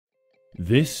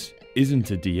This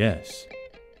isn't a DS.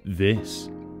 This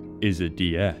is a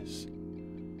DS.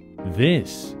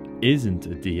 This isn't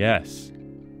a DS.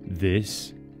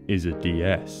 This is a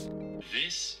DS.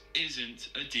 This isn't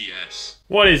a DS.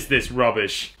 What is this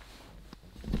rubbish?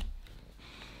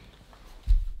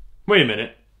 Wait a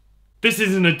minute. This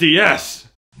isn't a DS!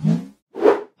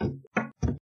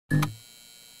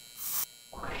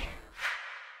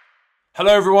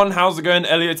 Hello everyone, how's it going?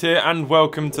 Elliot here and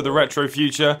welcome to the Retro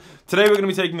Future. Today we're going to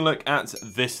be taking a look at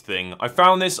this thing. I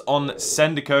found this on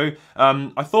Sendico.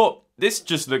 I thought, this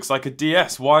just looks like a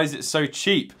DS. Why is it so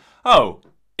cheap? Oh,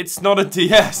 it's not a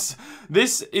DS.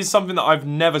 This is something that I've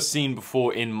never seen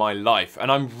before in my life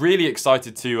and I'm really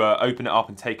excited to open it up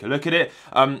and take a look at it.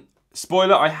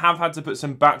 Spoiler, I have had to put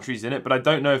some batteries in it, but I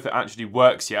don't know if it actually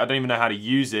works yet. I don't even know how to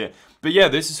use it. But yeah,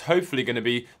 this is hopefully going to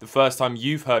be the first time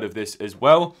you've heard of this as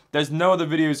well. There's no other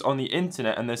videos on the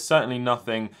internet, and there's certainly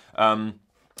nothing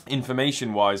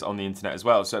information-wise on the internet as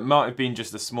well. So it might have been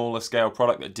just a smaller scale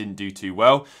product that didn't do too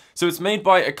well. So it's made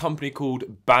by a company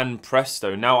called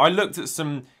Banpresto. Now, I looked at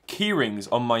some keyrings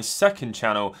on my second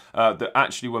channel that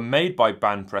actually were made by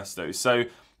Banpresto. So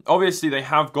obviously they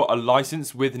have got a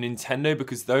license with Nintendo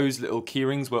because those little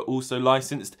keyrings were also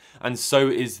licensed, and so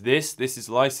is this. This is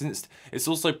licensed. It's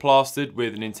also plastered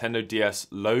with Nintendo DS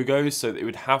logos, so that it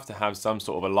would have to have some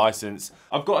sort of a license.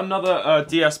 I've got another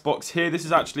DS box here. This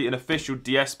is actually an official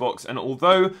DS box, and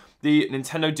although the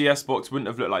Nintendo DS box wouldn't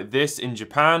have looked like this in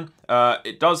Japan,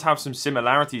 it does have some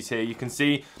similarities here. You can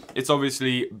see it's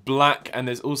obviously black, and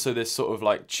there's also this sort of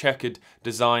like checkered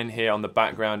design here on the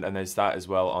background, and there's that as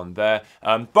well on there.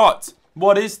 But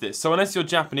what is this? So unless you're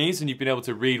Japanese and you've been able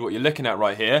to read what you're looking at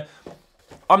right here,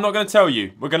 I'm not going to tell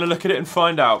you. We're going to look at it and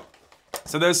find out.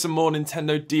 So there's some more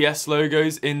Nintendo DS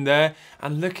logos in there,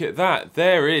 and look at that.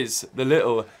 There is the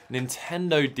little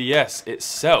Nintendo DS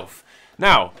itself.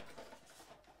 Now,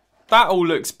 that all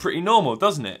looks pretty normal,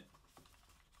 doesn't it?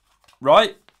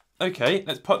 Right? Okay,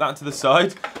 let's put that to the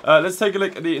side. Let's take a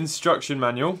look at the instruction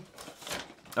manual.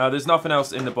 There's nothing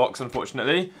else in the box,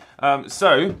 unfortunately.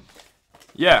 So,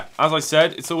 yeah, as I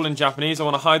said, it's all in Japanese. I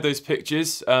want to hide those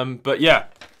pictures, but yeah,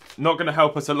 not going to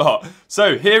help us a lot.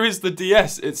 So, here is the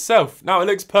DS itself. Now, it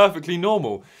looks perfectly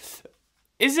normal.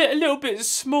 Is it a little bit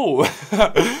small?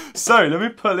 So, let me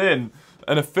pull in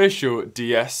an official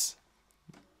DS.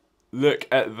 Look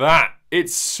at that.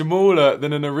 It's smaller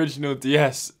than an original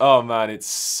DS. Oh man, it's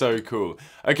so cool.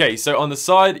 Okay, so on the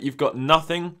side, you've got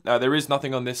nothing. There is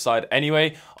nothing on this side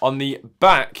anyway. On the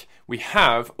back, we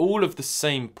have all of the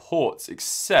same ports,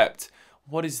 except,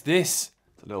 what is this?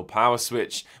 The little power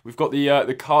switch. We've got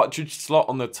the cartridge slot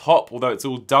on the top, although it's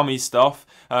all dummy stuff.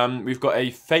 We've got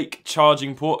a fake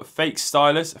charging port, a fake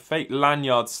stylus, a fake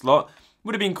lanyard slot.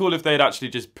 Would have been cool if they'd actually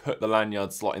just put the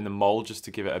lanyard slot in the mold just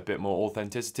to give it a bit more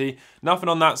authenticity. Nothing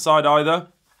on that side either.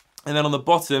 And then on the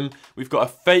bottom, we've got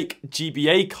a fake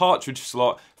GBA cartridge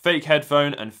slot, fake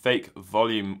headphone, and fake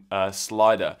volume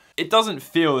slider. It doesn't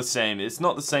feel the same. It's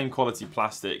not the same quality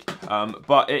plastic,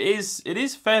 but it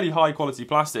is fairly high quality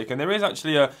plastic, and there is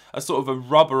actually a sort of a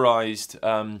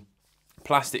rubberized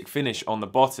plastic finish on the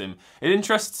bottom. It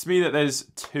interests me that there's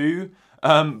two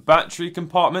battery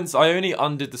compartments. I only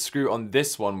undid the screw on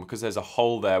this one because there's a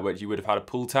hole there where you would have had a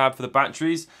pull tab for the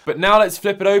batteries. But now let's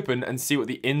flip it open and see what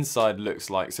the inside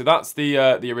looks like. So that's the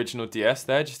original DS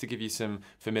there, just to give you some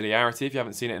familiarity if you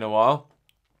haven't seen it in a while.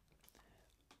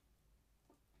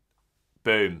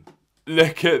 Boom.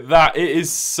 Look at that. It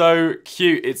is so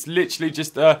cute. It's literally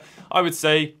just, I would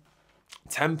say,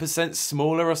 10%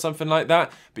 smaller or something like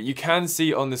that, but you can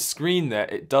see on the screen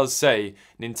there it does say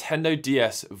Nintendo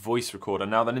DS voice recorder.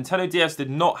 Now the Nintendo DS did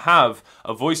not have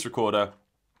a voice recorder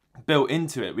built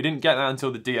into it. We didn't get that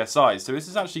until the DSi, so this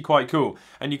is actually quite cool.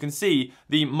 And you can see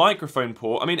the microphone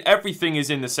port. I mean, everything is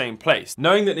in the same place.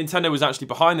 Knowing that Nintendo was actually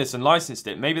behind this and licensed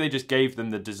it, maybe they just gave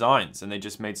them the designs and they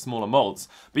just made smaller molds.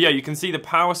 But yeah, you can see the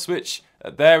power switch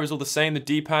there is all the same. The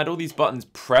D-pad, all these buttons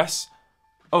press.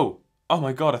 Oh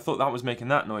my god, I thought that was making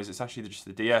that noise. It's actually just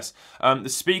the DS. The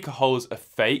speaker holes are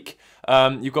fake.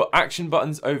 You've got action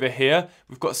buttons over here.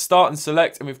 We've got start and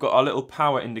select, and we've got our little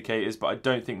power indicators, but I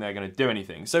don't think they're going to do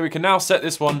anything. So we can now set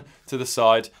this one to the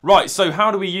side. Right, so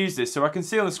how do we use this? So I can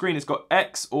see on the screen it's got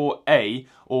X or A,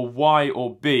 or Y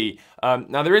or B.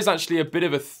 Now there is actually a bit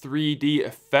of a 3D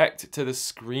effect to the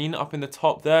screen up in the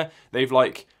top there. They've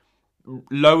like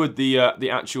lowered the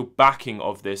actual backing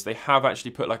of this. They have actually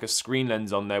put like a screen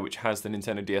lens on there which has the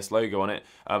Nintendo DS logo on it,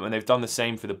 and they've done the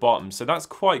same for the bottom, so that's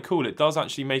quite cool. It does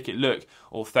actually make it look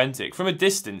authentic. From a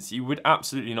distance you would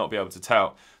absolutely not be able to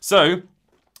tell. So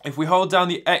if we hold down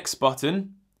the X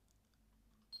button,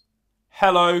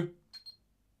 hello,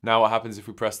 Now what happens if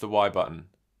we press the Y button?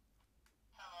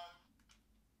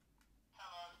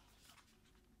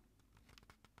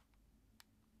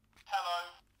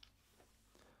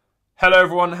 Hello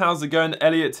everyone, how's it going?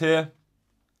 Elliot here.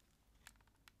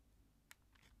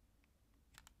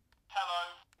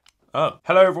 Oh,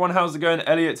 hello everyone, how's it going?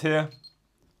 Elliot here.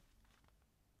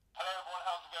 Hello everyone,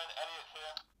 how's it going? Elliot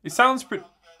here. It sounds pretty.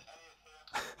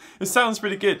 It sounds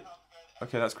pretty good.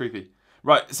 Okay, that's creepy.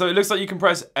 Right, so it looks like you can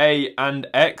press A and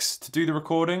X to do the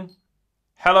recording.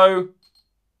 Hello.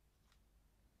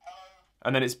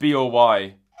 And then it's B or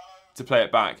Y to play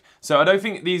it back. So I don't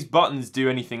think these buttons do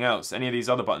anything else, any of these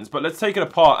other buttons. But let's take it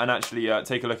apart and actually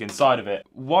take a look inside of it.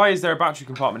 Why is there a battery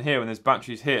compartment here when there's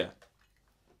batteries here?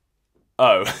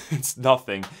 Oh, it's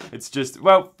nothing. It's just,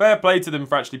 well, fair play to them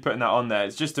for actually putting that on there.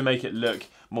 It's just to make it look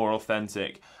more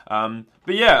authentic. But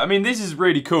yeah, I mean, this is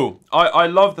really cool. I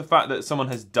love the fact that someone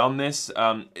has done this.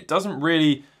 It doesn't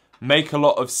really make a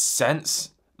lot of sense.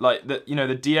 Like, you know,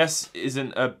 the DS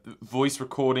isn't a voice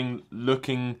recording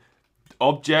looking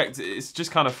object. It's just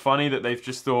kind of funny that they've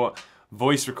just thought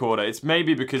voice recorder. It's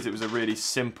maybe because it was a really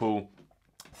simple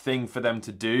thing for them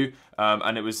to do,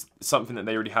 and it was something that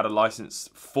they already had a license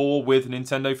for with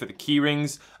Nintendo for the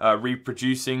keyrings,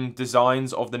 reproducing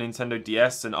designs of the Nintendo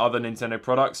DS and other Nintendo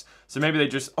products. So maybe they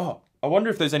just, oh, I wonder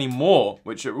if there's any more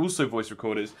which are also voice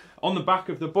recorders. On the back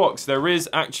of the box there is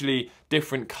actually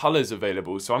different colors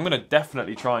available, so I'm going to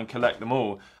definitely try and collect them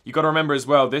all. You got to remember as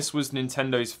well, this was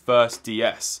Nintendo's first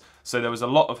DS, so there was a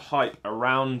lot of hype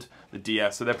around the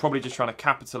DS, so they're probably just trying to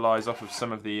capitalize off of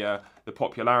some of the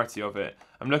popularity of it.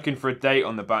 I'm looking for a date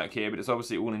on the back here, but it's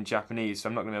obviously all in Japanese, so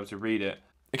I'm not going to be able to read it.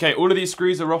 Okay, all of these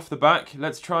screws are off the back.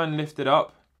 Let's try and lift it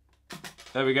up.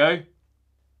 There we go.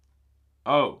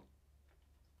 Oh.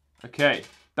 Okay,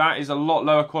 that is a lot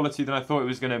lower quality than I thought it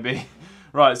was going to be.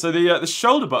 Right, so the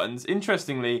shoulder buttons,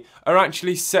 interestingly, are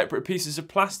actually separate pieces of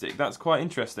plastic. That's quite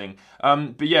interesting.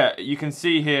 But yeah, you can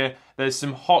see here, there's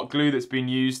some hot glue that's been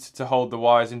used to hold the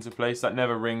wires into place. That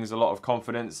never rings a lot of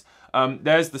confidence.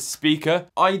 There's the speaker,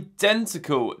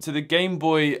 identical to the Game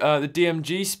Boy, the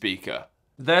DMG speaker.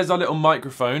 There's our little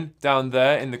microphone down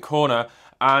there in the corner.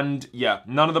 And yeah,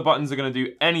 none of the buttons are going to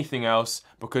do anything else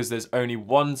because there's only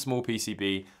one small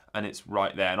PCB and it's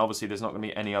right there. And obviously there's not going to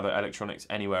be any other electronics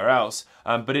anywhere else.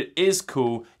 But it is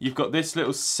cool. You've got this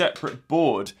little separate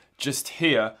board just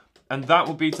here, and that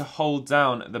will be to hold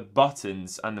down the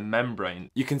buttons and the membrane.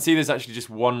 You can see there's actually just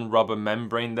one rubber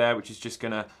membrane there, which is just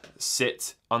going to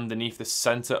sit underneath the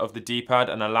center of the D-pad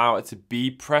and allow it to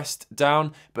be pressed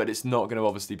down, but it's not going to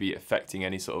obviously be affecting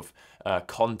any sort of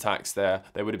contacts there.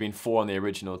 There would have been 4 on the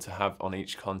original to have on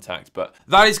each contact. But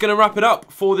that is going to wrap it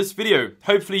up for this video.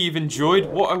 Hopefully you've enjoyed.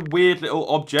 What a weird little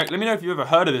object. Let me know if you've ever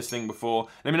heard of this thing before.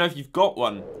 Let me know if you've got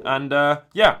one. And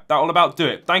yeah, that'll about do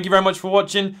it. Thank you very much for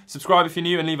watching. Subscribe if you're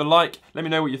new and leave a like. Let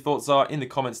me know what your thoughts are in the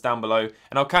comments down below.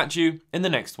 And I'll catch you in the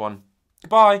next one.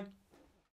 Goodbye.